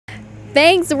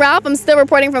Thanks, Ralph. I'm still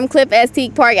reporting from Cliff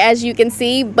Estique Park, as you can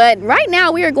see. But right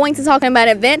now, we are going to talk about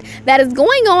an event that is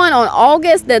going on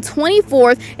August the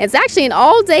 24th. It's actually an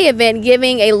all-day event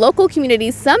giving a local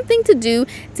community something to do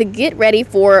to get ready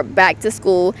for back to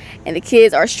school. And the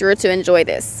kids are sure to enjoy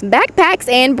this. Backpacks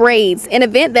and Braids, an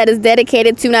event that is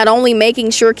dedicated to not only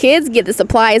making sure kids get the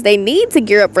supplies they need to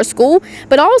gear up for school,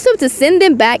 but also to send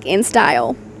them back in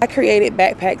style. I created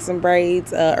Backpacks and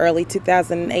Braids early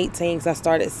 2018 because I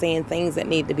started seeing things that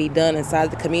need to be done inside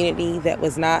the community that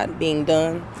was not being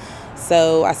done.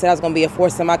 So I said I was going to be a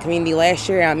force in my community last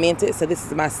year, and I meant it. So this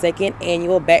is my second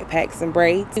annual Backpacks and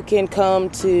Braids. You can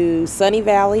come to Sunny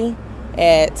Valley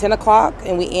at 10 o'clock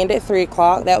and we end at 3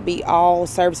 o'clock. That will be all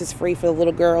services free for the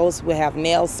little girls. We'll have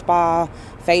nail spa,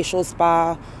 facial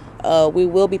spa. We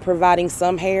will be providing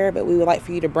some hair, but we would like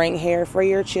for you to bring hair for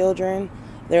your children.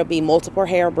 There will be multiple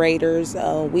hair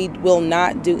braiders. We will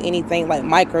not do anything like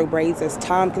micro braids that's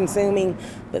time consuming,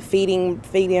 but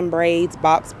feed-in braids,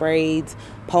 box braids,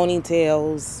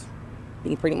 ponytails. You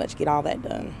can pretty much get all that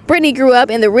done. Brittany grew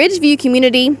up in the Ridgeview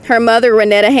community. Her mother,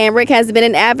 Renetta Hamrick, has been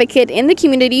an advocate in the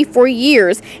community for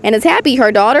years and is happy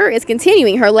her daughter is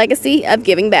continuing her legacy of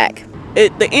giving back.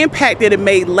 The impact that it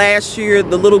made last year,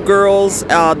 the little girls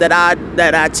that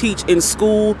I teach in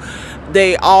school,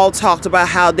 they all talked about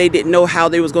how they didn't know how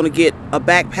they was going to get a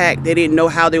backpack. They didn't know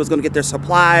how they was going to get their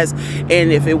supplies.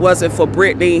 And if it wasn't for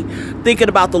Brittany thinking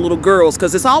about the little girls,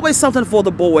 because it's always something for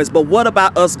the boys, but what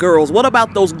about us girls? What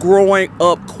about those growing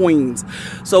up queens?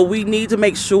 So we need to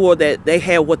make sure that they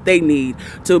have what they need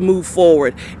to move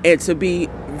forward and to be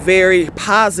very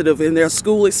positive in their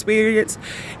school experience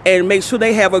and make sure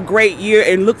they have a great year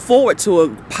and look forward to a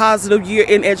positive year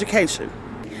in education.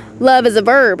 Love is a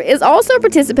Verb is also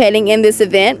participating in this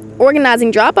event,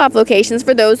 organizing drop-off locations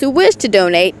for those who wish to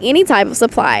donate any type of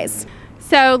supplies.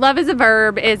 So Love is a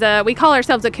Verb is we call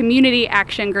ourselves a community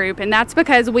action group, and that's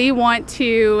because we want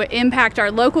to impact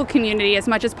our local community as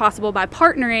much as possible by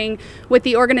partnering with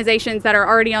the organizations that are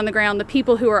already on the ground, the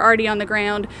people who are already on the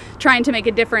ground, trying to make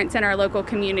a difference in our local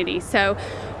community. So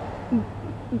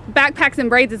Backpacks and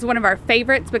Braids is one of our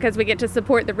favorites because we get to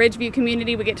support the Ridgeview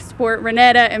community. We get to support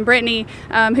Renetta and Brittany,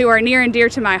 who are near and dear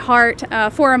to my heart.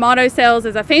 Forum Auto Sales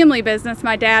is a family business.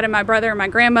 My dad and my brother and my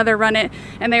grandmother run it,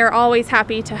 and they are always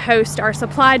happy to host our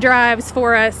supply drives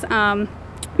for us.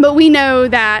 But we know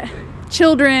that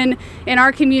children in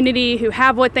our community who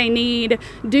have what they need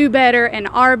do better and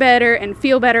are better and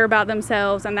feel better about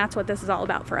themselves, and that's what this is all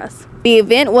about for us. The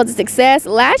event was a success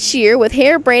last year with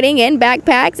hair braiding and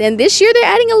backpacks, and this year they're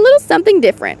adding a little something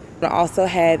different. We also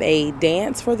have a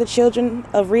dance for the children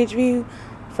of Ridgeview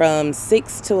from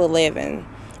 6 to 11.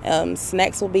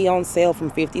 Snacks will be on sale from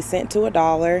 50 cents to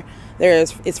 $1.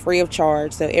 It's free of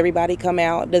charge, so everybody come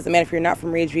out. It doesn't matter if you're not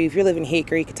from Ridgeview. If you live in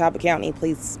Hickory, Catawba County,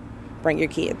 please bring your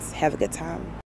kids. Have a good time.